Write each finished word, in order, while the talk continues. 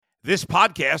This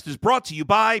podcast is brought to you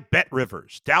by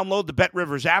BetRivers. Download the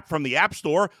BetRivers app from the App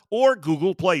Store or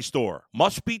Google Play Store.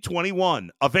 Must be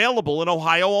 21. Available in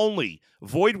Ohio only.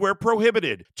 Void where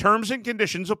prohibited. Terms and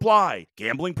conditions apply.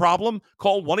 Gambling problem?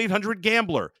 Call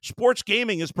 1-800-GAMBLER. Sports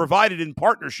gaming is provided in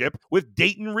partnership with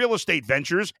Dayton Real Estate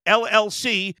Ventures,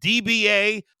 LLC,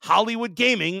 DBA, Hollywood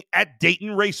Gaming at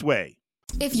Dayton Raceway.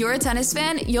 If you're a tennis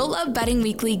fan, you'll love Betting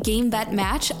Weekly Game Bet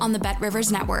Match on the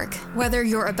BetRivers Network. Whether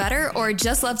you're a bettor or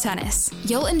just love tennis,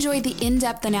 you'll enjoy the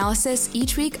in-depth analysis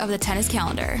each week of the tennis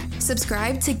calendar.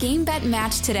 Subscribe to Game Bet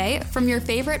Match today from your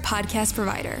favorite podcast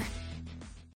provider.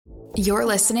 You're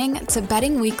listening to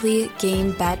Betting Weekly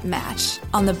Game Bet Match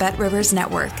on the BetRivers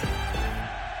Network.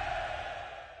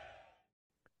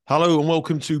 Hello and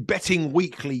welcome to Betting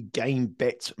Weekly Game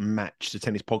Bet Match, the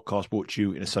tennis podcast brought to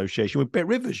you in association with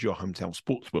BetRivers, your hometown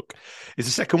sportsbook. It's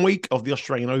the second week of the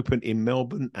Australian Open in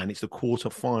Melbourne and it's the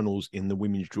quarterfinals in the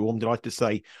women's draw. I'm delighted to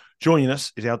say joining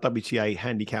us is our WTA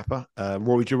handicapper,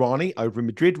 Rory Jiwani over in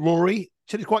Madrid. Rory,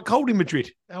 said it's quite cold in Madrid.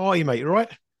 How are you, mate? You all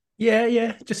right?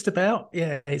 Yeah, just about.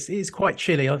 Yeah, it's quite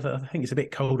chilly. I think it's a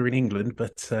bit colder in England,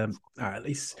 but at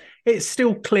least it's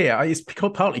still clear. It's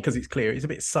partly because it's clear. It's a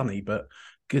bit sunny, but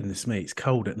goodness me, it's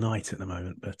cold at night at the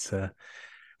moment, but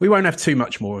we won't have too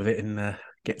much more of it and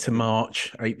get to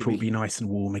March. April will be nice and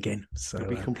warm again. So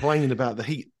we'll be complaining about the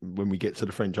heat when we get to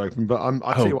the French Open. But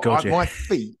I tell you what, my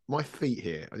feet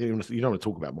here, you don't want to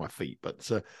talk about my feet, but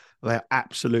they're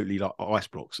absolutely like ice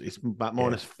blocks. It's about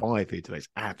 -5 here today. It's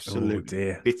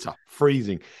absolutely bitter,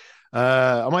 freezing.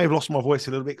 I may have lost my voice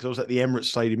a little bit because I was at the Emirates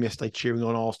Stadium yesterday cheering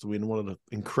on Arsenal in one of the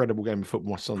incredible games of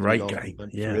football. My son's great game.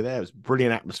 Yeah, there. It was a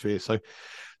brilliant atmosphere. So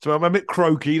I'm a bit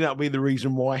croaky. That'll be the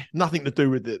reason why. Nothing to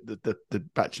do with the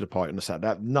bachelor party on the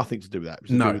Saturday. Nothing to do with that.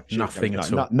 Nothing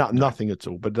at all. Nothing at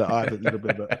all. But I have a little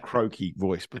bit of a croaky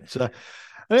voice. But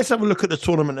let's have a look at the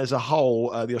tournament as a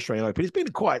whole. The Australian Open. It's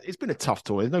been a tough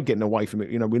tournament. There's no getting away from it.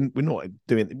 You know, we're not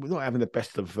having the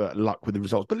best of luck with the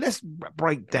results. But let's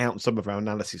break down some of our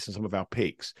analysis and some of our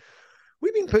picks.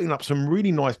 We've been putting up some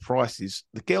really nice prices.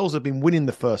 The girls have been winning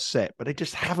the first set, but they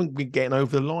just haven't been getting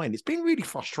over the line. It's been really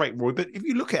frustrating, Roy. But if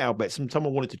you look at our bets and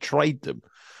someone wanted to trade them,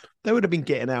 they would have been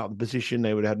getting out of the position.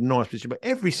 They would have had a nice position. But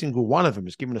every single one of them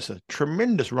has given us a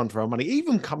tremendous run for our money.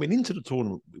 Even coming into the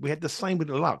tournament, we had the same with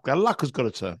the luck. Our luck has got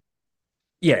to turn.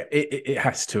 Yeah, it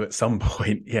has to at some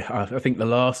point. Yeah, I think the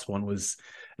last one was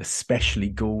especially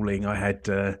galling. I had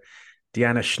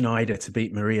Deanna Schneider to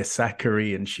beat Maria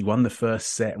Sakkari, and she won the first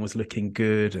set and was looking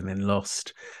good and then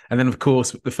lost. And then, of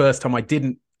course, the first time I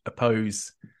didn't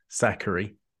oppose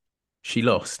Sakkari, she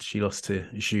lost. She lost to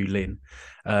Zhu Lin.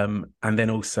 And then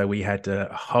also we had a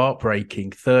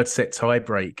heartbreaking third set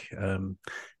tiebreak.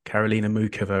 Karolina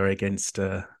Mukova against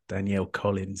Danielle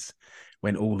Collins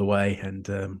went all the way. And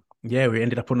we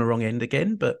ended up on the wrong end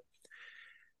again. But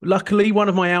luckily, one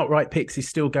of my outright picks is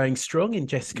still going strong in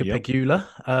Jessica Pegula.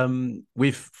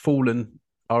 We've fallen,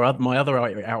 my other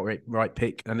outright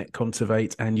pick, Annette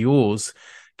Kontaveit, and yours,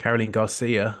 Caroline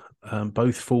Garcia,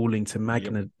 both falling to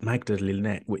Magda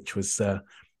Linette, which was a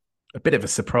bit of a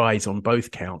surprise on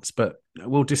both counts. But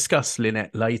we'll discuss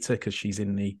Linette later because she's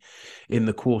in the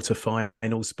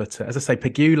quarterfinals. But as I say,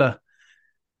 Pegula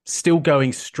still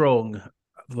going strong,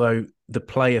 though the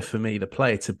player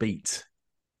to beat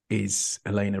is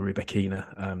Elena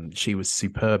Rybakina. She was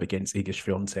superb against Iga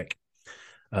Swiatek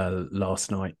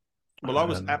last night. Well, I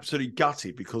was absolutely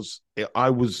gutted because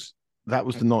that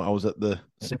was the night I was at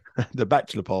the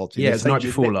bachelor party. Yeah, it's the night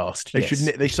before last.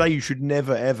 They say you should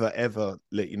never, ever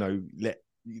let.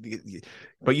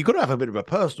 But you've got to have a bit of a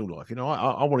personal life. You know,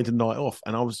 I wanted a night off,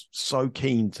 and I was so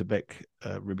keen to back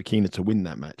Rybakina to win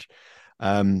that match.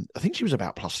 I think she was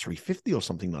about plus 350 or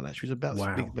something like that. She was about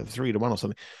 3-1 or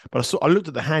something. But I looked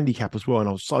at the handicap as well, and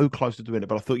I was so close to doing it.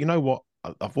 But I thought, you know what?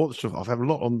 I've had a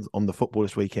lot on the football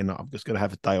this weekend. I'm just going to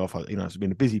have a day off. It's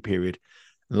been a busy period.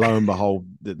 And lo and behold,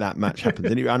 that match happens.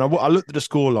 And I looked at the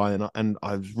scoreline, and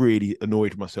I was really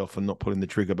annoyed with myself for not pulling the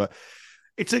trigger. But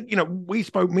it's we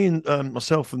spoke, me and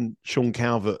myself and Sean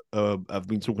Calvert have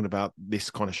been talking about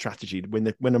this kind of strategy.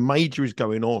 When a major is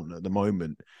going on at the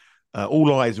moment,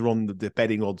 all eyes are on the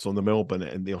betting odds on the Melbourne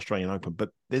and the Australian Open, but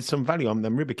there's some value on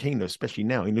them. Rybakina, especially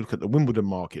now, you look at the Wimbledon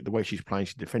market, the way she's playing,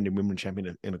 she's defending Wimbledon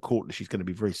champion in a court that she's going to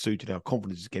be very suited. Our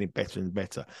confidence is getting better and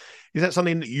better. Is that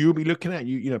something that you'll be looking at?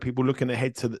 People looking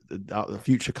ahead to the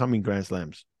future coming Grand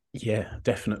Slams? Yeah,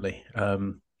 definitely.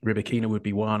 Rybakina would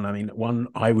be one. I mean, one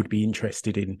I would be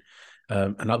interested in.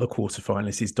 Another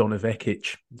quarterfinalist is Donna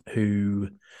Vekic, who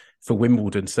for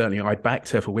Wimbledon, certainly I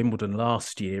backed her for Wimbledon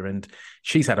last year, and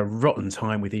she's had a rotten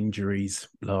time with injuries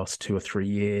last 2 or 3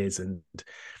 years. And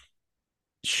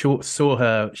saw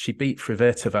her. She beat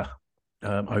Frivetova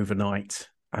overnight,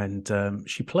 and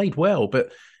she played well.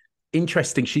 But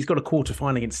interesting, she's got a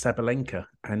quarterfinal against Sabalenka,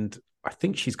 and I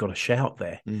think she's got a shout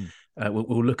there.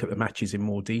 We'll look at the matches in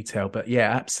more detail, but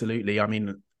yeah, absolutely. I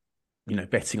mean,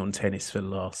 betting on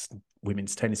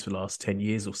women's tennis for the last 10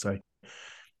 years or so,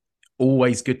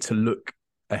 always good to look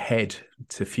ahead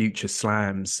to future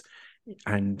slams.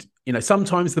 And,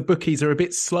 sometimes the bookies are a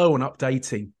bit slow on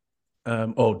updating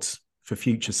odds for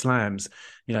future slams.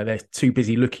 They're too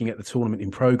busy looking at the tournament in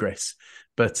progress.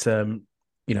 But,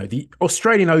 the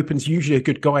Australian Open's usually a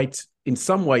good guide in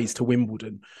some ways to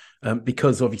Wimbledon,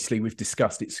 because obviously we've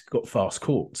discussed it's got fast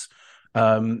courts.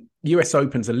 US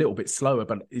Open's a little bit slower,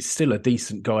 but it's still a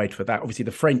decent guide for that. Obviously,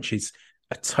 the French is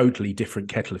a totally different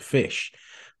kettle of fish.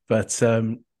 But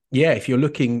if you're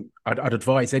looking, I'd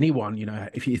advise anyone,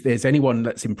 if there's anyone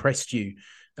that's impressed you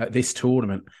at this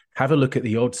tournament, have a look at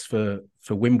the odds for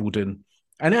Wimbledon.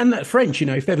 And that French,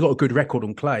 if they've got a good record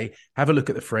on clay, have a look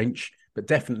at the French, but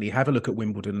definitely have a look at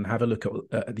Wimbledon and have a look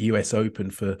at the US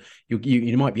Open for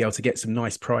you might be able to get some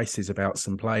nice prices about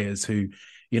some players who,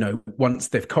 once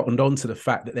they've cottoned on to the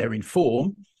fact that they're in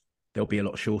form, they'll be a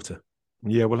lot shorter.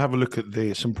 Yeah, we'll have a look at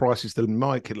some prices, the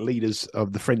market leaders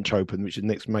of the French Open, which is the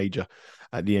next major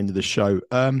at the end of the show.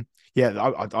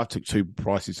 I took two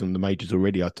prices on the majors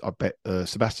already. I bet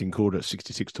Sebastian Korda at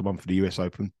 66-1 for the US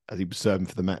Open as he was serving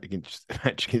for the match against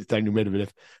Daniel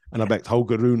Medvedev, and I backed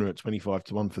Holger Rune at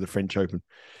 25-1 for the French Open.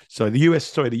 So the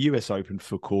US Open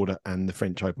for Korda and the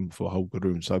French Open for Holger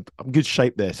Rune. So I'm in good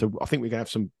shape there. So I think we're going to have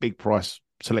some big price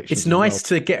selections. It's nice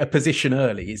to get a position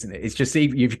early, isn't it? It's just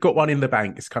you've got one in the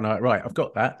bank. It's kind of like, right, I've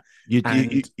got that. You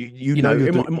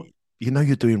know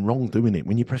you're doing wrong doing it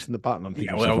when you're pressing the button. I'm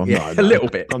thinking, a little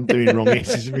bit. I'm doing wrong.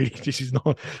 This is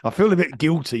not. I feel a bit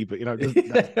guilty, but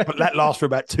but that lasts for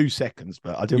about 2 seconds.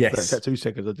 But I do. Yes. That 2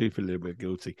 seconds, I do feel a little bit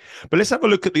guilty. But let's have a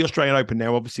look at the Australian Open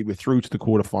now. Obviously, we're through to the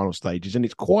quarterfinal stages, and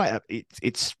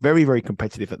it's very, very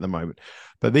competitive at the moment.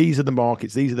 But these are the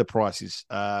markets. These are the prices.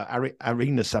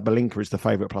 Arina Sabalenka is the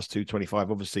favourite plus 225.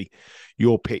 Obviously,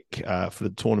 your pick for the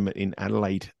tournament in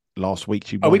Adelaide last week.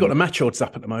 We got the match odds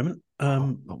up at the moment. For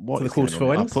the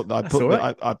quarterfinals.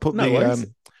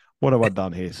 What have I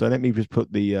done here? So let me just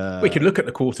put the. We can look at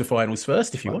the quarterfinals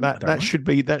first if you want. That should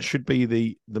be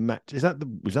the match. Is that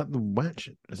the match?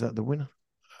 Is that the winner?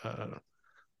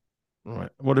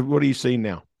 Right. What are you seeing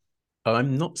now?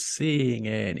 I'm not seeing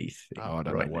anything. Oh, I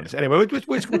don't know what it is. Anyway,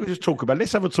 we'll just talk about.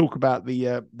 Let's have a talk about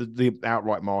the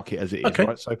outright market as it is. Okay.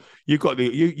 Right. So you've got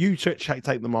you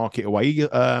take the market away.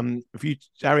 Ariana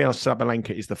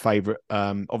Sabalenka is the favourite.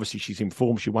 Obviously, she's in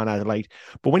form. She won Adelaide,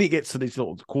 but when it gets to these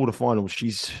little quarterfinals,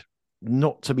 she's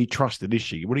not to be trusted, is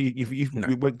she? What do you?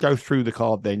 We'll go through the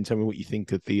card then. Tell me what you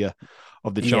think of the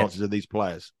chances of these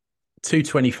players.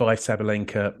 225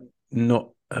 Sabalenka, not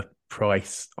a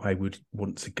price I would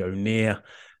want to go near.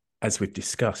 As we've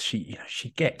discussed, she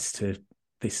gets to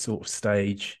this sort of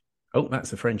stage. Oh,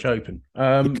 that's the French Open.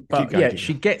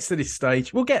 She gets to this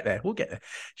stage. We'll get there.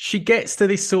 She gets to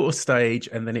this sort of stage,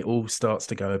 and then it all starts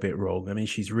to go a bit wrong. I mean,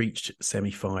 she's reached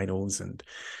semi-finals, and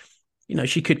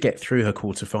she could get through her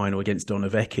quarterfinal against Donna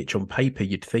Vekic. On paper,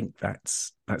 you'd think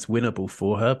that's winnable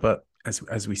for her, but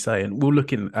as we say, and we'll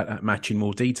look at that match in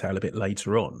more detail a bit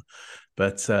later on.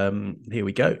 But here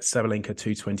we go. Sabalenka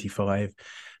 225,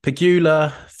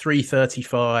 Pegula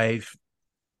 335.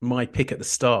 My pick at the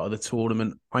start of the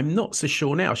tournament. I'm not so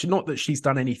sure now. Not that she's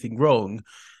done anything wrong,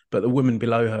 but the woman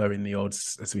below her in the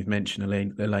odds, as we've mentioned,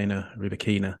 Elena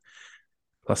Rybakina,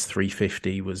 plus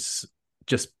 350, was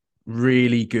just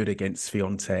really good against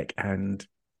Swiatek and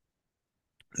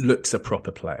looks a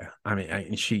proper player. I mean,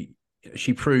 and she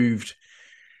proved,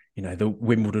 the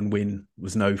Wimbledon win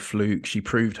was no fluke. She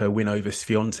proved her win over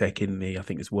Swiatek in the, I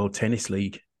think it's World Tennis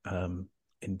League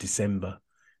in December.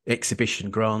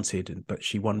 Exhibition granted, but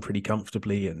she won pretty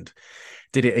comfortably and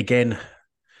did it again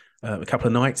a couple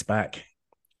of nights back.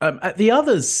 At the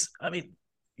others, I mean,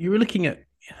 you were looking at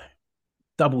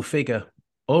double figure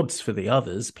odds for the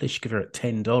others. Pliskova at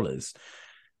 $10.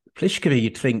 Pliskova,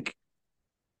 you'd think,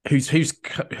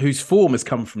 whose form has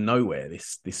come from nowhere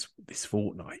this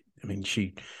fortnight. I mean,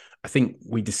 I think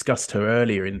we discussed her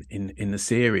earlier in the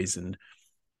series, and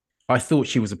I thought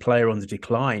she was a player on the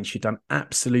decline. She'd done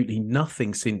absolutely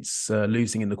nothing since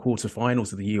losing in the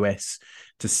quarterfinals of the US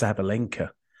to Sabalenka.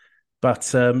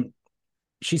 But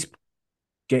she's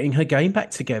getting her game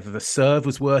back together. The serve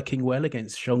was working well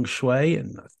against Zhong Shui,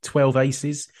 and 12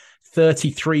 aces,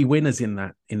 33 winners in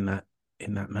that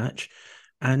match.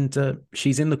 And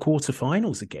she's in the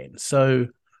quarterfinals again. So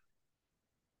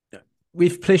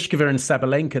with Pliskova and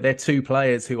Sabalenka, they're two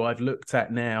players who I've looked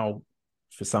at now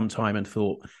for some time and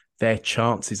thought their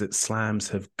chances at slams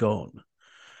have gone.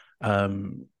 But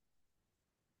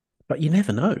you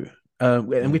never know.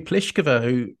 And with Pliskova,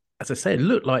 who, as I said,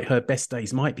 looked like her best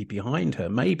days might be behind her.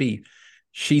 Maybe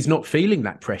she's not feeling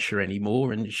that pressure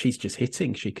anymore, and she's just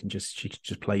hitting. She can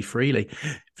just play freely.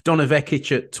 Donna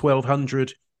Vekic at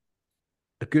 1,200,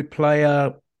 a good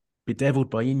player, bedeviled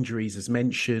by injuries, as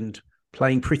mentioned,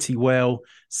 playing pretty well.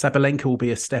 Sabalenka will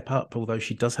be a step up, although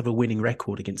she does have a winning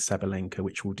record against Sabalenka,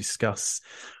 which we'll discuss.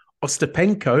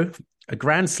 Ostapenko, a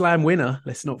Grand Slam winner,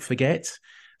 let's not forget.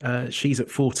 She's at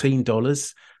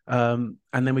 $14. And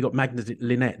then we got Magda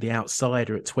Linette, the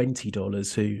outsider, at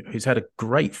 $20, who's had a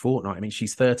great fortnight. I mean,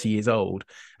 she's 30 years old,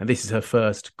 and this is her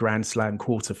first Grand Slam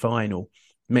quarterfinal.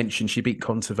 Mentioned she beat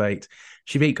Kontaveit.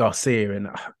 She beat Garcia,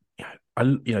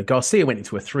 and Garcia went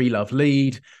into a 3-love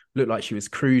lead, looked like she was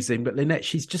cruising, but Linette,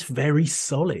 she's just very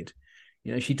solid.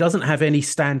 She doesn't have any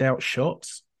standout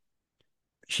shots.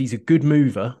 She's a good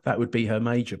mover. That would be her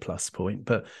major plus point.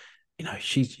 But,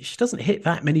 she doesn't hit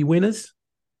that many winners,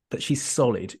 but she's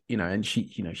solid, and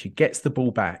she gets the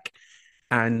ball back.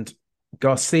 And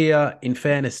Garcia, in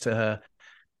fairness to her,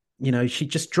 she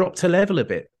just dropped her level a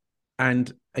bit.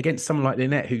 And against someone like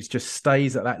Linette, who just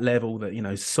stays at that level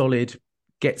that, solid,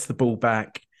 gets the ball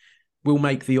back, will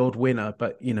make the odd winner,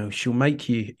 but, she'll make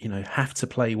you, have to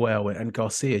play well. And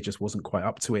Garcia just wasn't quite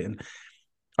up to it. And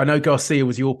I know Garcia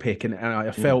was your pick, and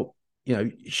I felt,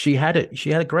 she had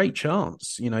a great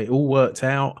chance. It all worked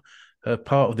out. Her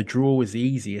part of the draw was the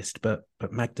easiest, but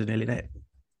Magda Linette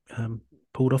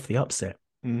pulled off the upset.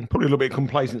 Probably a little bit of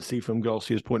complacency from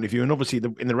Garcia's point of view. And obviously,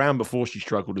 in the round before, she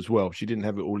struggled as well. She didn't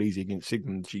have it all easy against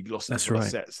Sigmund. She lost the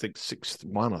first set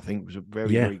 6-1, I think. It was a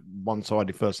very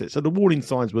one-sided first set. So the warning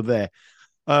signs were there.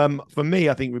 For me,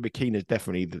 I think Rybakina is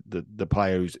definitely the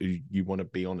player who you want to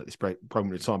be on at this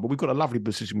moment in time. But we've got a lovely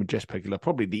position with Jess Pegula,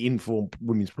 probably the informed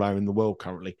women's player in the world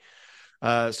currently.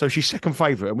 So she's second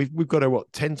favourite, and we've got her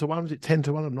 10-1? Was it 10-1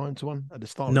 or 9-1 at the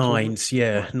start? Nines,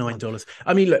 yeah, $9.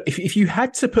 I mean, look, if you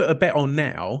had to put a bet on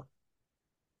now,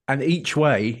 and each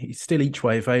way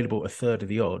available at a third of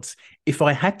the odds. If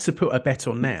I had to put a bet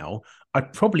on now,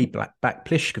 I'd probably back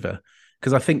Pliskova,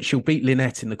 because I think she'll beat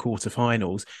Linette in the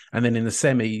quarterfinals, and then in the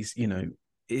semis,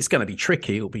 it's going to be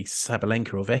tricky. It'll be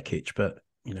Sabalenka or Vekic, but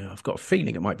I've got a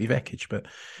feeling it might be Vekic. But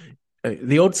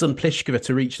the odds on Pliskova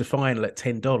to reach the final at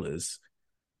 $10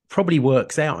 probably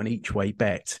works out an each way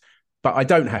bet, but I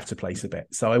don't have to place a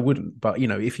bet, so I wouldn't. But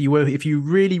if you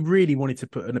really, really wanted to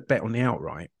put a bet on the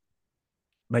outright,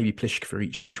 maybe Pliskova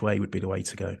each way would be the way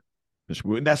to go.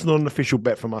 That's not an official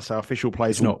bet from us. Our official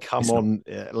players will come on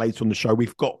later on the show.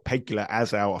 We've got Pegula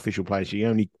as our official player. She's the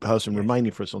only person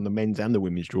remaining for us on the men's and the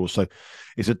women's draw. So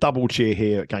it's a double cheer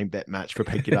here at Game Bet Match for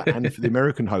Pegula and for the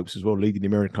American hopes as well, leading the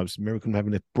American hopes. American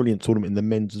having a brilliant tournament in the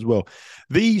men's as well.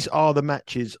 These are the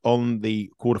matches on the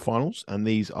quarterfinals, and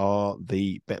these are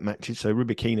the bet matches. So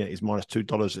Rybakina is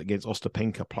 -$2 against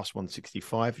Ostapenko,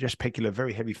 +165. Jess Pegula,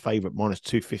 very heavy favourite,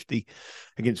 -250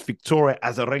 against Victoria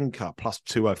Azarenka,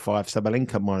 +205.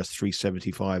 Sabalenka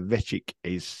 -375. Vekic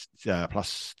is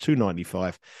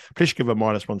 +295. Pliskova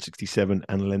 -167,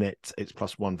 and Linette it's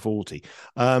 +140.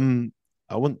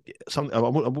 I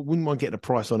wouldn't mind getting a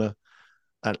price on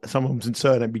someone's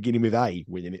surname beginning with A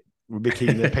winning it.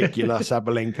 Rybakina, Pegula,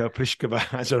 Sabalenka, Pliskova,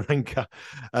 Azarenka.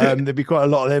 There'd be quite a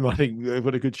lot of them. I think they've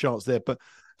got a good chance there. But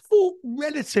 4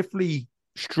 relatively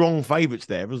strong favourites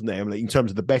there, wasn't there, Emily, in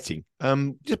terms of the betting?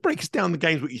 Just break us down the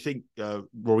games, what you think,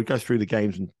 Rory. Go through the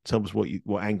games and tell us what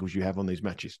angles you have on these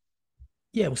matches.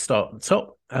 Yeah, we'll start at the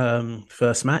top.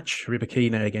 First match,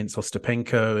 Rybakina against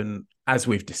Ostapenko, and as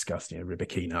we've discussed,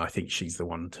 Rybakina, I think she's the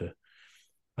one to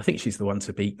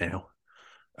beat now.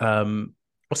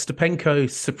 Ostapenko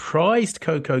surprised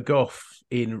Coco Gauff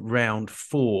in round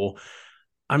 4.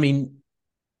 I mean,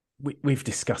 we've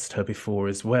discussed her before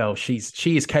as well. She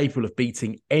is capable of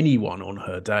beating anyone on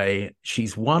her day.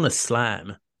 She's won a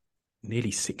slam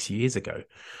nearly 6 years ago.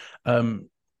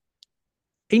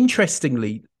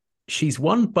 Interestingly, she's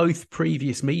won both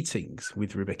previous meetings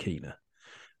with Rybakina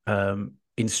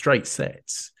in straight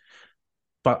sets.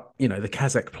 But, the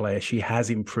Kazakh player, she has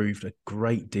improved a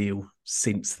great deal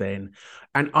since then.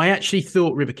 And I actually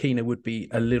thought Rybakina would be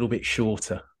a little bit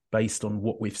shorter based on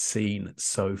what we've seen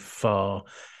so far.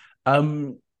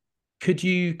 Could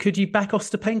you back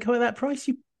Ostapenko at that price?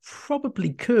 You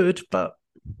probably could, but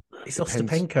it's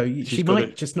Ostapenko. She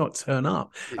might just not turn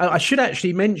up. I should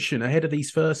actually mention ahead of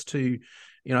these first two,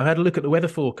 I had a look at the weather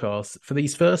forecast for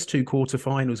these first 2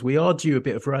 quarterfinals. We are due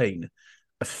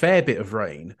a fair bit of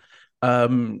rain,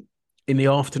 in the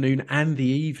afternoon and the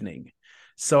evening.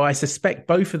 So I suspect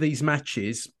both of these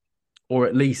matches, or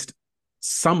at least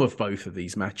some of both of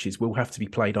these matches will have to be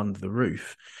played under the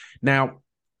roof. Now,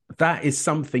 that is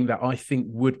something that I think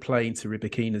would play into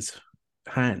Rybakina's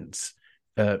hands,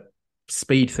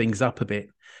 speed things up a bit.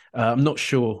 I'm not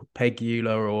sure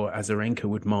Pegula or Azarenka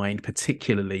would mind,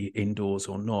 particularly indoors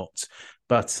or not.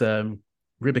 But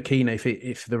Rybakina,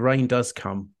 if the rain does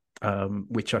come,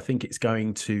 which I think it's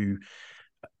going to,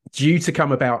 due to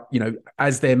come about,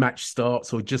 as their match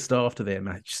starts or just after their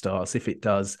match starts, if it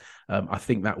does, I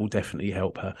think that will definitely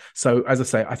help her. So, as I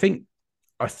say,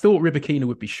 I thought Rybakina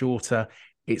would be shorter.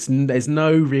 There's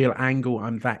no real angle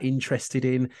I'm that interested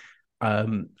in.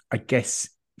 I guess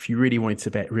if you really wanted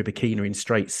to bet, Rybakina in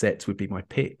straight sets would be my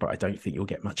pick, but I don't think you'll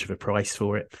get much of a price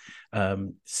for it.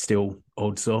 Still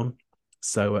odds on.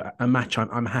 So a match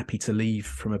I'm happy to leave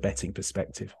from a betting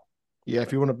perspective. Yeah,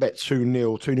 if you want to bet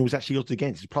 2-0, 2-0 is actually odds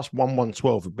against. It's plus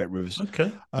 1-1-12 at Bet Rivers.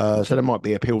 Okay. So that might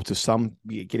be appeal to some.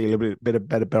 You get a little bit of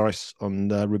better price on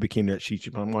Rybakina. She's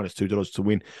minus $2 to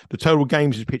win. The total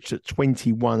games is pitched at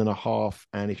 21.5.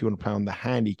 And if you want to play on the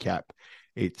handicap,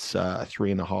 it's a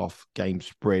 3.5 game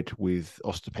spread with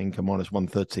Ostapenko minus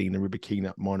 113 and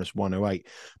Rybakina minus 108.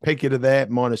 Pegula there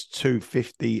minus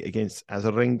 250 against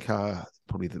Azarenka,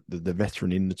 probably the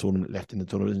veteran in the tournament, left in the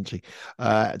tournament, isn't she?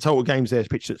 Total games there is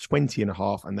pitched at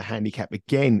 20.5, and the handicap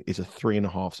again is a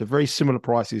 3.5. So very similar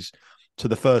prices to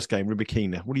the first game,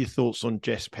 Rybakina. What are your thoughts on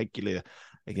Jess Pegula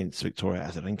against Victoria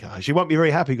Azarenka? She won't be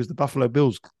very happy because the Buffalo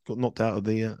Bills got knocked out of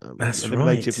the that's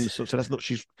right. So that's not,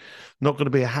 she's not going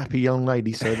to be a happy young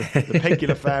lady. So the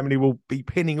Pegula family will be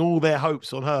pinning all their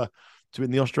hopes on her to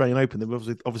win the Australian Open. They were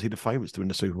obviously the favourites to win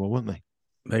the Super Bowl, weren't they?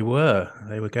 They were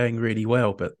going really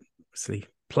well, but see,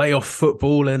 playoff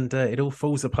football and it all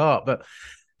falls apart. But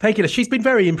Pegula, she's been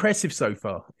very impressive so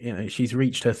far. She's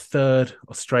reached her third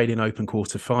Australian Open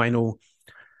quarterfinal.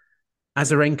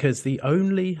 Azarenka's the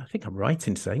only, I think I'm right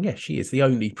in saying, yeah, she is the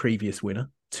only previous winner,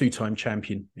 two-time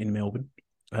champion in Melbourne,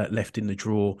 left in the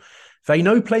draw. They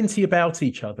know plenty about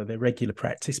each other. They're regular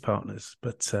practice partners.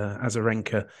 But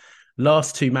Azarenka,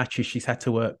 last two matches, she's had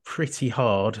to work pretty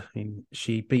hard.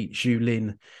 She beat Zhu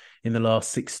Lin in the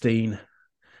last 16.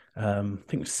 I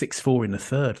think it was 6-4 in the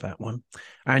third, that one.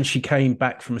 And she came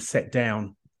back from a set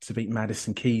down to beat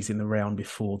Madison Keys in the round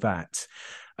before that.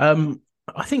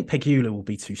 I think Pegula will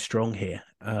be too strong here.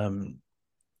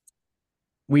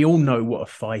 We all know what a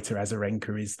fighter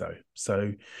Azarenka is, though.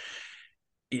 So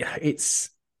yeah,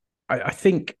 I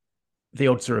think the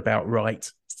odds are about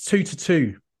right. It's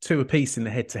 2-2, 2 apiece in the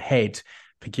head-to-head.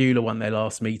 Pegula won their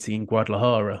last meeting in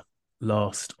Guadalajara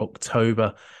last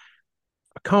October.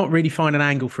 I can't really find an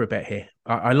angle for a bet here.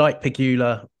 I like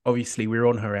Pegula. Obviously, we're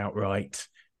on her outright.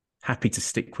 Happy to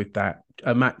stick with that.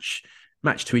 A match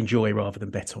to enjoy rather than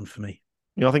bet on for me.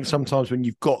 I think sometimes when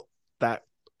you've got that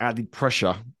added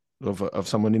pressure of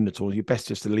someone in the tour, you're best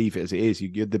just to leave it as it is.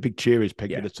 The big cheer is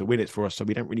Pegula to win it for us, so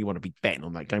we don't really want to be betting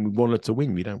on that game. We want her to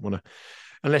win. We don't want to,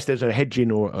 unless there's a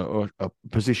hedging or a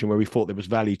position where we thought there was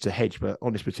value to hedge. But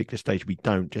on this particular stage, we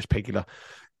don't. Just Pegula,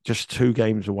 just 2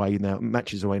 games away now,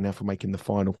 matches away now from making the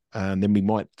final. And then we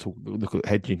might look at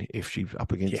hedging if she's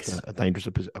up against a dangerous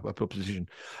opposition.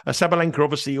 Sabalenka,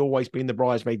 obviously, always been the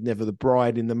bridesmaid, never the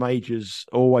bride in the majors,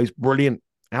 always brilliant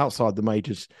outside the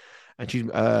majors. And she's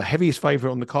heaviest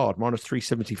favourite on the card, minus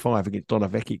 375 against Donna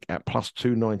Vekic at plus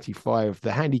 295.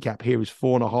 The handicap here is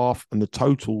 4.5, and the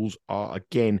totals are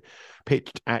again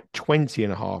pitched at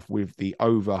 20.5 with the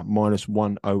over minus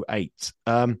 108.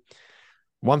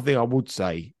 One thing I would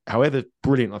say, however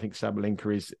brilliant I think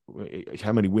Sabalenka is,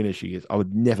 how many winners she is, I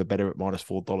would never bet her at minus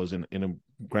 $4 in a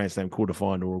Grand Slam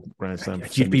quarterfinal or Grand Slam.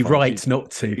 You'd be right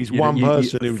not to. He's one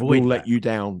person who will let you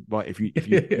down, right? If you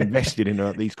invested in her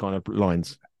at these kind of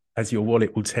lines, as your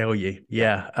wallet will tell you.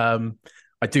 Yeah,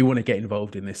 I do want to get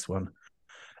involved in this one.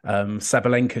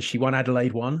 Sabalenka, she won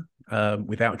Adelaide 1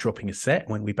 without dropping a set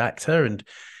when we backed her, and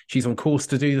she's on course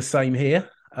to do the same here.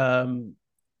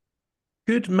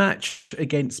 Good match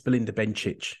against Belinda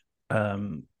Bencic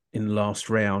in the last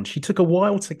round. She took a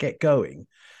while to get going,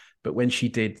 but when she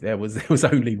did, there was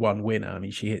only one winner. I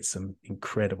mean, she hit some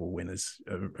incredible winners,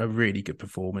 a really good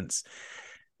performance.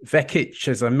 Vekic,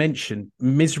 as I mentioned,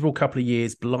 miserable couple of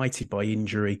years, blighted by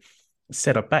injury.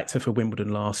 Said I backed her for Wimbledon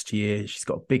last year. She's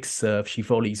got a big serve. She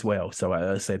volleys well. So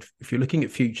I said, if you're looking at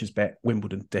futures bet,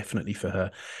 Wimbledon definitely for her.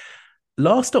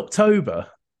 Last October,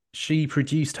 she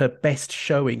produced her best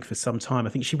showing for some time.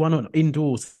 I think she won on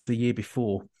indoors the year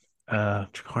before. I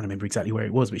can't remember exactly where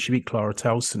it was, but she beat Clara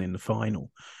Towson in the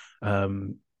final.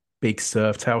 Big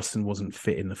serve. Towson wasn't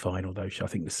fit in the final, though. I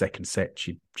think the second set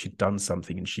she'd done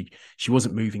something and she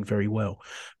wasn't moving very well.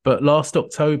 But last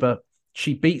October,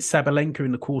 she beat Sabalenka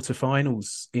in the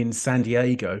quarterfinals in San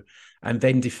Diego and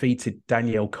then defeated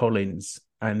Danielle Collins,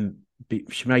 and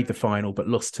she made the final but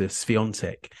lost to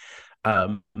Swiatek.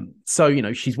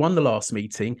 So, she's won the last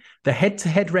meeting. The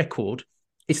head-to-head record,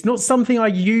 it's not something I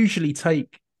usually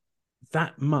take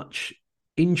that much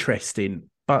interest in,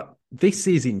 but this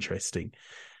is interesting.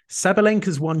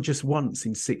 Sabalenka's won just once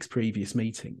in 6 previous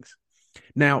meetings.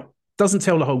 Now, doesn't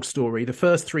tell the whole story. The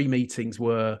first 3 meetings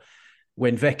were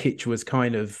when Vekic was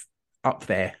kind of up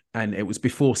there, and it was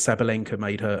before Sabalenka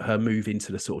made her move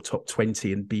into the sort of top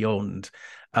 20 and beyond.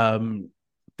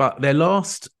 But their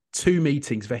last 2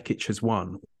 meetings, Vekic has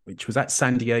won, which was at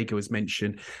San Diego, as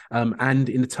mentioned, and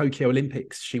in the Tokyo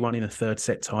Olympics, she won in a 3rd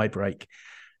set tiebreak.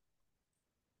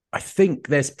 I think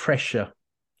there's pressure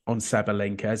on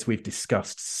Sabalenka, as we've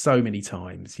discussed so many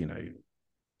times.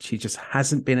 She just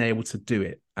hasn't been able to do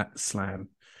it at Slam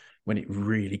when it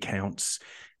really counts.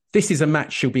 This is a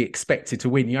match she'll be expected to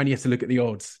win. You only have to look at the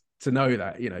odds to know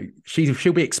that.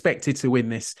 She'll be expected to win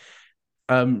this.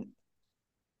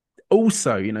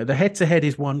 Also, the head-to-head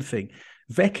is one thing.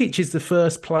 Vekic is the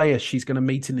first player she's going to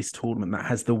meet in this tournament that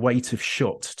has the weight of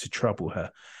shot to trouble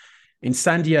her. In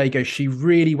San Diego, she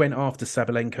really went after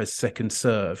Sabalenka's second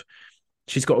serve.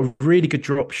 She's got a really good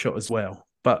drop shot as well.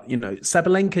 But,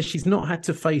 Sabalenka, she's not had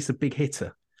to face a big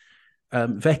hitter.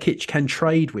 Vekic can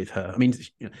trade with her. I mean,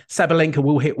 Sabalenka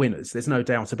will hit winners. There's no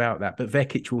doubt about that. But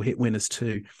Vekic will hit winners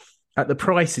too. At the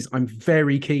prices, I'm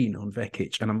very keen on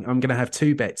Vekic. And I'm going to have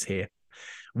 2 bets here.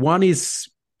 One is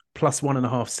plus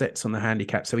 1.5 sets on the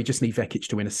handicap. So we just need Vekic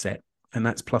to win a set. And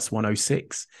that's plus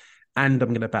 106. And I'm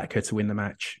going to back her to win the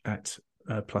match at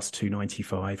plus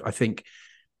 295. I think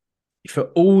for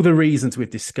all the reasons we've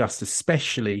discussed,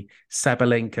 especially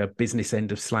Sabalenka, business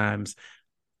end of slams,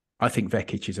 I think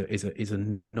Vekic is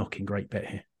a knocking great bet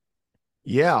here.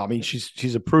 Yeah, I mean,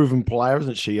 she's a proven player,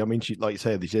 isn't she? I mean, she, like you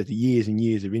said, she has years and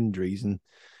years of injuries, and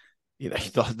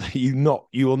you're not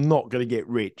going to get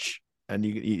rich, and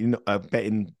you're not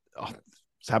betting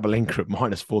Sabalenka at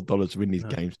 -$4 to win these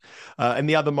games. In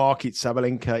the other markets,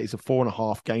 Sabalenka is a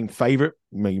 4.5 game favourite.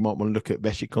 You might want to look at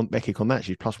Vekic on that.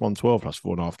 She's plus 112, plus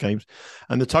 4.5 games.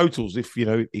 And the totals, if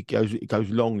it goes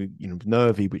long,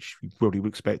 nervy, which you probably would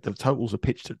expect. The totals are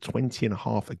pitched at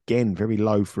 20.5 again, very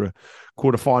low for a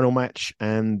quarterfinal match.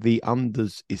 And the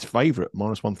unders is favourite,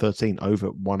 -113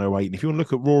 over 108. And if you want to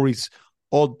look at Rory's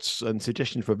odds and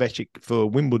suggestions for Vekic for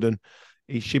Wimbledon,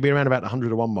 he should be around about the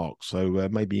 100-1 mark, so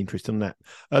maybe interested in that.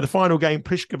 The final game,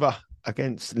 Pliskova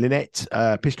against Linette.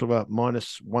 Pliskova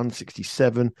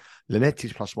 -167. Linette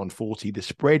is plus 140. The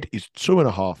spread is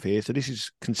 2.5 here, so this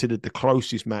is considered the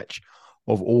closest match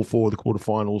of all 4 of the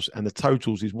quarterfinals, and the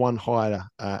totals is one higher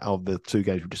of the 2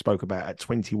 games we just spoke about at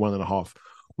 21.5,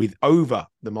 with over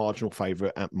the marginal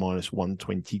favourite at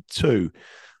 -122.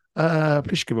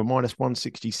 Pliskova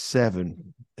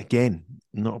 -167. Again,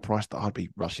 not a price that I'd be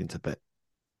rushing to bet.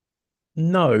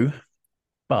 No,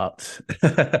 but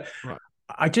right.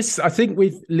 I think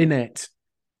with Linette,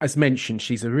 as mentioned,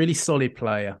 she's a really solid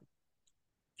player.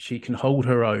 She can hold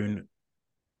her own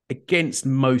against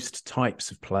most types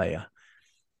of player.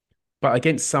 But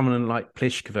against someone like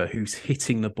Pliskova, who's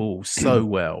hitting the ball so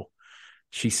well,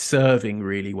 she's serving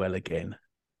really well again.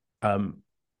 I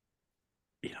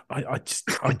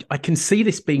can see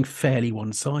this being fairly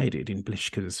one-sided in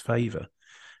Pliskova's favour.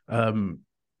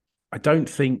 I don't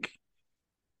think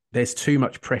there's too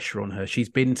much pressure on her. She's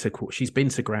been to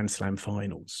Grand Slam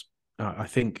finals. I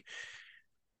think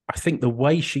the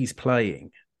way she's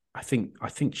playing, I think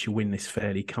she'll win this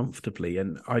fairly comfortably.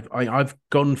 And I've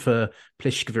gone for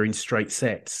Pliskova in straight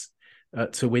sets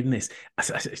to win this.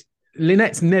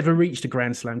 Linette's never reached a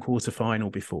Grand Slam quarterfinal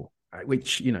before,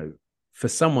 which for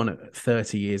someone at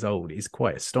 30 years old is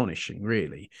quite astonishing,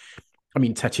 really. I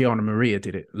mean, Tatiana Maria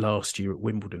did it last year at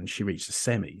Wimbledon. She reached the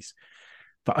semis.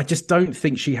 But I just don't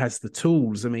think she has the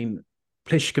tools. I mean,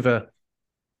 Pliskova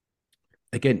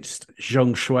against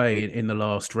Zheng Shui in the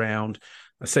last round,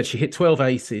 I said she hit 12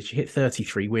 aces, she hit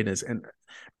 33 winners. And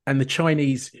the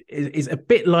Chinese is a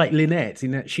bit like Linette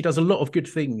in that she does a lot of good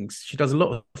things. She does a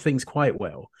lot of things quite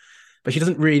well, but she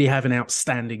doesn't really have an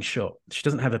outstanding shot. She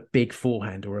doesn't have a big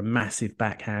forehand or a massive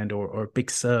backhand or a big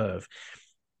serve.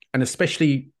 And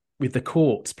especially with the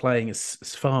courts playing as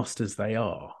fast as they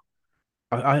are,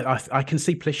 I can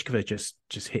see Pliskova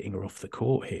just hitting her off the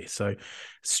court here. So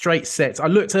straight sets. I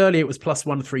looked earlier, it was plus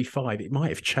 135. It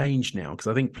might have changed now because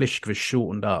I think Pliskova's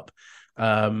shortened up.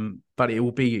 But it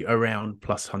will be around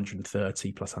plus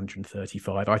 130, plus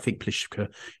 135. I think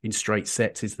Pliskova in straight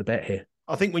sets is the bet here.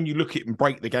 I think when you look at and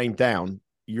break the game down,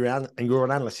 your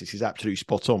analysis is absolutely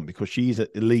spot on because she's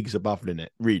at the leagues above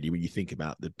Linette, really, when you think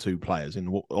about the 2 players. And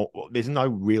there's no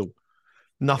real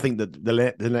nothing that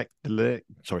the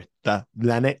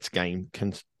Lanette's game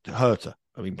can hurt her.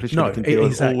 I mean, Pliskova can deal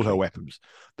with all her weapons.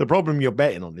 The problem you're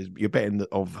betting on is you're betting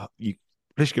that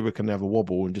Pliskova can have a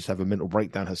wobble and just have a mental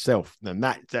breakdown herself. And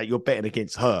that you're betting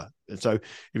against her. And so if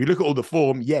you look at all the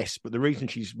form, yes, but the reason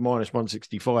she's minus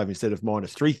 165 instead of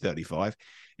minus 335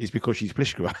 is because she's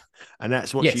Pliskova, and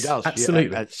that's what she does.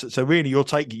 Absolutely. So really, you're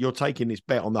taking this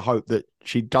bet on the hope that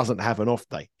she doesn't have an off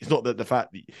day. It's not that the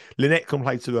fact that Linette can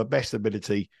play to her best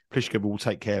ability, Pliskova will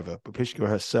take care of her, but Pliskova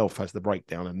herself has the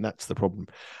breakdown, and that's the problem.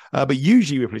 But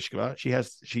usually with Pliskova,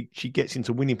 she gets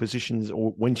into winning positions,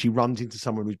 or when she runs into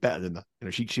someone who's better than her. You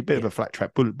know, she's a bit of a flat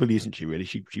track bully, isn't she? Really,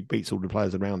 she beats all the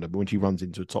players around her, but when she runs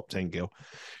into a top 10 girl,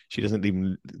 she doesn't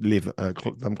even live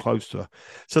them close to her.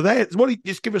 So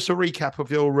just give us a recap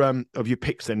of your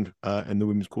picks then in the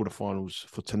women's quarterfinals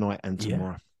for tonight and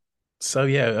tomorrow. So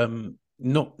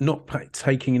not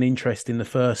taking an interest in the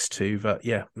first two, but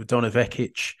Donna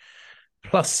Vekic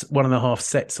plus 1.5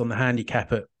 sets on the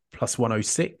handicap at plus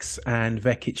 106, and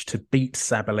Vekic to beat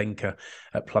Sabalenka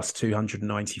at plus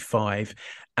 295.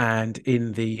 And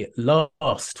in the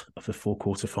last of the 4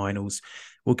 quarterfinals,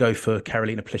 we'll go for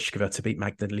Karolina Pliskova to beat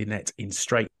Magda Linette in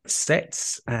straight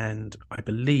sets. And I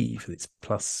believe it's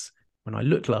plus, when I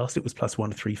looked last, it was plus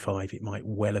 135. It might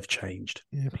well have changed.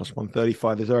 Yeah, plus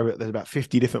 135. There's about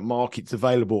 50 different markets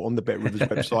available on the Bet Rivers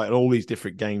website, and all these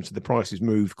different games. So the prices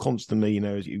move constantly. You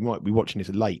know, you might be watching this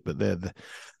late, but they're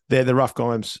the rough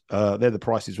times. They're the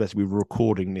prices as we were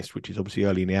recording this, which is obviously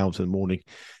early in the hours of the morning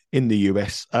in the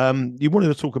US. You wanted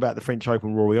to talk about the French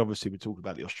Open, Rory. Obviously, we talked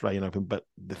about the Australian Open, but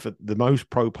for the most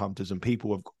pro punters and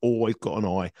people have always got an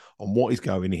eye on what is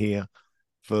going here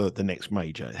for the next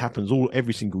major. It happens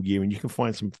every single year, and you can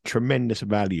find some tremendous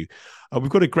value. We've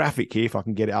got a graphic here, if I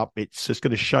can get it up. It's just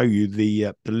going to show you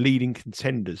the leading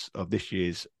contenders of this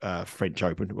year's French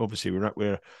Open. Obviously,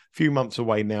 we're a few months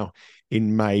away now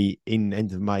in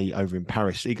end of May over in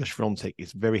Paris. Iga Swiatek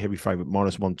is very heavy favourite,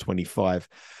 minus 125.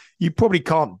 You probably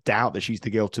can't doubt that she's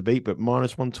the girl to beat, but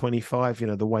minus 125, you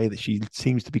know, the way that she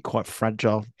seems to be quite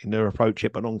fragile in her approach,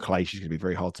 but on clay, she's going to be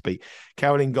very hard to beat.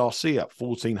 Caroline Garcia,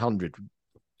 1,400.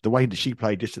 The way that she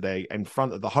played yesterday in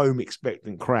front of the home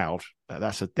expectant crowd,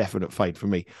 that's a definite fade for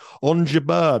me. On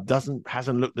Jabeur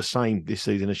hasn't looked the same this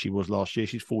season as she was last year.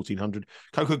 She's 1,400.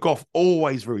 Coco Gauff,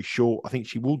 always very short. I think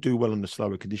she will do well in the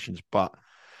slower conditions, but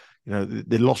you know,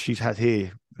 the loss she's had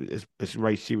here has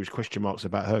raised serious question marks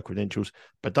about her credentials.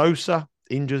 Badosa,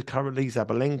 injured currently.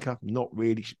 Sabalenka, not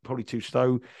really. She's probably too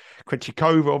slow.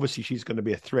 Krejcikova, obviously, she's going to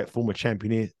be a threat, former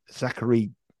champion here.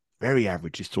 Zachary, very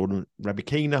average this tournament.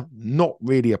 Rybakina, not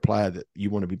really a player that you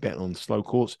want to be betting on the slow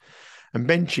courts. And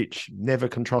Bencic, never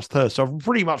can trust her. So I've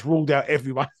pretty much ruled out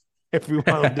everyone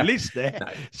on the list there. No.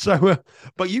 So,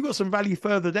 but you got some value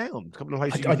further down. A couple of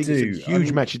places I think do. Some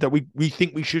huge matches that we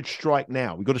think we should strike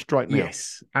now. We've got to strike now.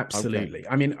 Yes, absolutely. Okay.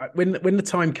 I mean, when the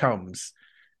time comes,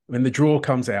 when the draw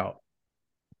comes out,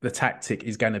 the tactic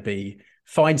is going to be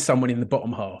find someone in the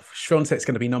bottom half. Swiatek's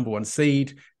going to be number 1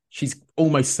 seed. She's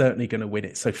almost certainly going to win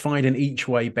it. So find an each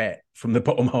way bet from the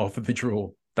bottom half of the draw.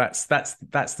 That's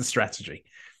the strategy.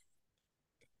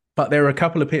 But there are a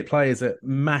couple of pit players at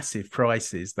massive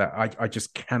prices that I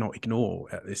just cannot ignore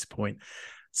at this point.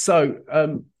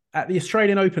 So at the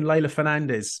Australian Open, Leylah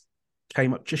Fernandez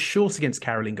came up just short against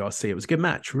Caroline Garcia. It was a good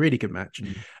match, really good match.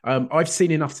 I've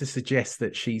seen enough to suggest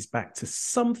that she's back to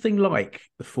something like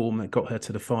the form that got her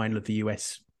to the final of the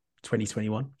US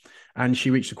 2021. And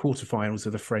she reached the quarterfinals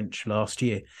of the French last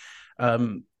year.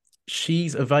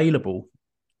 She's available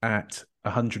at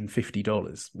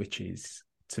 $150, which is,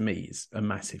 to me, is a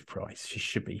massive price. She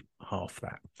should be half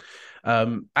that.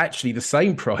 Actually, the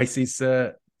same price is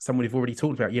someone we've already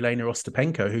talked about, Yelena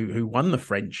Ostapenko, who won the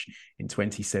French in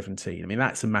 2017. I mean,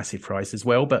 that's a massive price as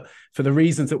well. But for the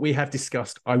reasons that we have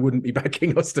discussed, I wouldn't be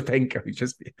backing Ostapenko.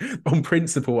 Just on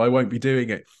principle, I won't be doing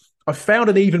it. I found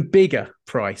an even bigger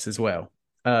price as well.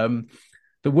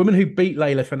 The woman who beat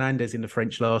Leylah Fernandez in the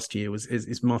French last year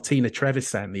is Martina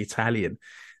Trevisan, the Italian.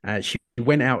 She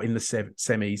went out in the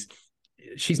semis.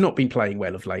 She's not been playing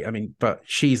well of late. I mean, but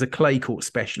she's a clay court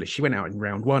specialist. She went out in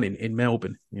round 1 in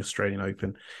Melbourne, the Australian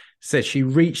Open. Says she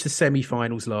reached the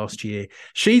semi-finals last year.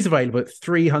 She's available at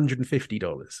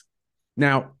 $350.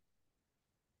 Now,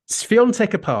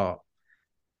 Swiatek apart,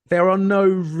 there are no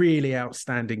really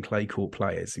outstanding clay court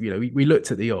players. You know, we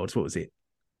looked at the odds. What was it?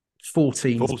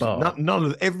 14 bar. None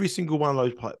of every single one of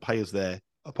those players there,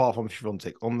 apart from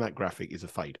Swiatek, on that graphic is a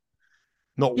fade.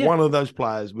 Not one of those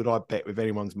players would I bet with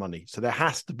anyone's money. So there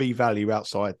has to be value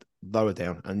outside, lower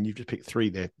down, and you've just picked 3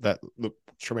 there that look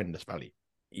tremendous value.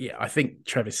 Yeah, I think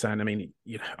Trevisan. I mean,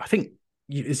 you know, I think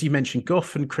as you mentioned,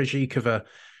 Gauff and Krejcikova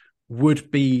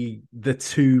would be the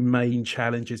two main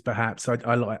challenges, perhaps.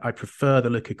 I prefer the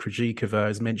look of Krejcikova.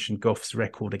 As mentioned, Goff's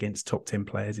record against top 10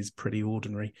 players is pretty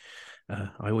ordinary.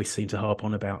 I always seem to harp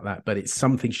on about that, but it's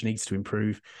something she needs to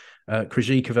improve.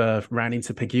 Krejcikova ran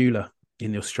into Pegula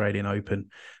in the Australian Open,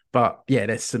 but yeah,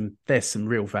 there's some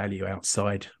real value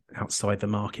outside the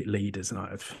market leaders.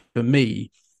 And for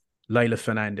me, Leylah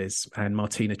Fernandez and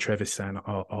Martina Trevisan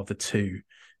are the two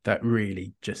that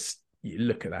really just, you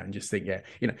look at that and just think, yeah,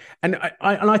 and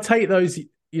I take those,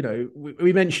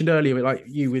 we mentioned earlier, like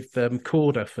you with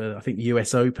Korda for, I think, the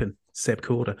US Open, Seb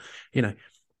Korda,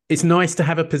 it's nice to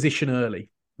have a position early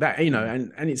that,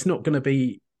 and it's not going to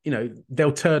be,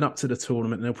 they'll turn up to the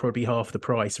tournament and they'll probably be half the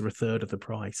price or a third of the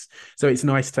price. So it's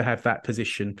nice to have that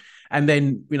position. And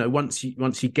then, once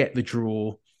you get the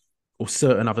draw or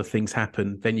certain other things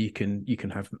happen, then you can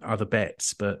have other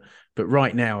bets. But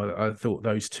right now, I thought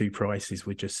those two prices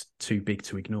were just too big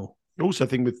to ignore. Also, I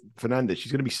think with Fernandez,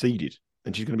 she's going to be seeded,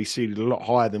 and she's going to be seeded a lot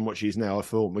higher than what she is now. I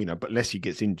thought, but unless she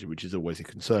gets injured, which is always a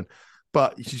concern.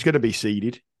 But she's going to be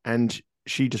seeded, and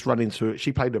she just ran into it.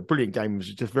 She played a brilliant game. It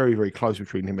was just very, very close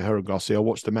between him and her and Garcia. I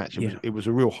watched the match. It was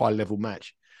a real high level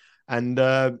match. And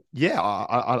I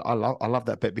love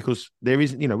that bet, because there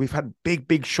is, we've had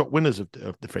big shot winners of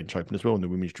the French Open as well in the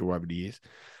women's draw over the years.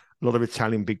 A lot of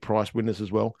Italian big price winners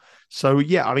as well. So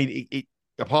yeah, I mean,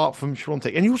 apart from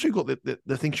Swiatek, and you also got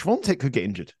the thing, Swiatek could get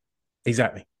injured.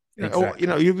 Exactly.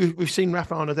 We've seen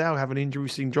Rafael Nadal have an injury.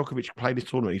 We've seen Djokovic play this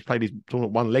tournament. He's played his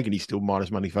tournament one leg and he's still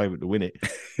minus money favourite to win it.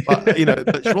 But but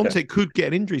Swiatek could get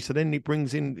an injury, so then it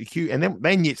brings in the queue, and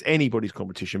then it's anybody's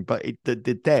competition. But the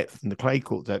depth and the clay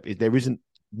court depth, there isn't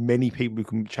many people who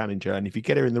can challenge her. And if you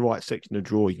get her in the right section of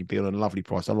draw, you can be on a lovely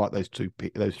price. I like those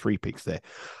three picks there.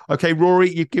 Okay,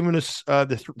 Rory, you've given us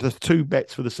the two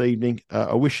bets for this evening.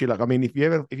 I wish you luck. I mean, if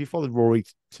you followed Rory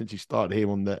since you started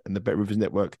here on the Bet Rivers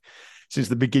Network, since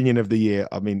the beginning of the year,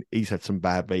 I mean, he's had some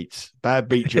bad beats. Bad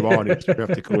beat Jiwani, we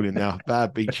have to call him now.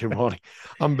 Bad beat Jiwani.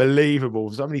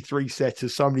 Unbelievable. So many three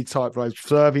setters, so many tight players,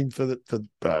 serving for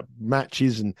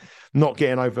matches and not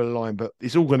getting over the line. But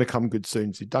it's all going to come good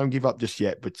soon. So don't give up just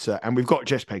yet. But and we've got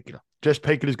Jess Pegula. Jess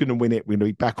Pegula's going to win it. We're going to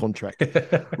be back on track.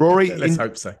 Rory, let's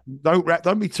hope so.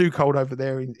 Don't be too cold over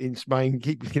there in Spain.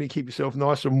 Keep yourself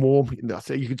nice and warm.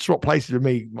 You can swap places with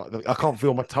me. I can't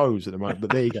feel my toes at the moment, but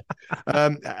there you go.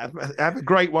 Have a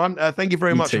great one. Thank you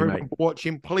very much everyone for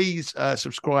watching. Please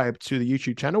subscribe to the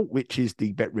YouTube channel, which is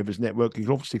the Bet Rivers Network. You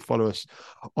can obviously follow us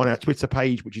on our Twitter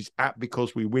page, which is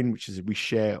 @BecauseWeWin, which is we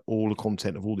share all the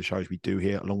content of all the shows we do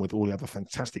here, along with all the other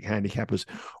fantastic handicappers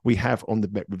we have on the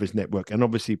Bet Rivers Network. And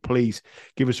obviously, please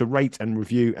give us a rate and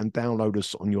review and download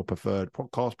us on your preferred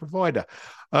podcast provider.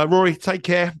 Rory, take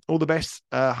care. All the best.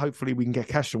 Hopefully we can get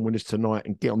cash and winners tonight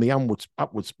and get on the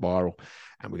upward spiral.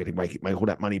 And we're going to make all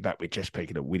that money back with Jess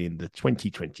Pegula winning the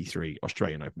 2023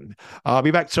 Australian Open. I'll be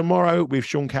back tomorrow with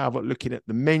Sean Calvert looking at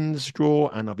the men's draw,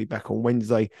 and I'll be back on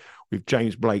Wednesday with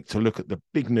James Blake to look at the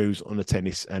big news on the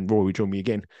tennis. And Rory will join me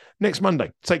again next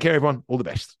Monday. Take care, everyone. All the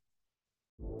best.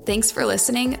 Thanks for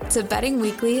listening to Betting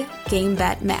Weekly Game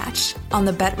Bet Match on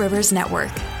the Bet Rivers Network.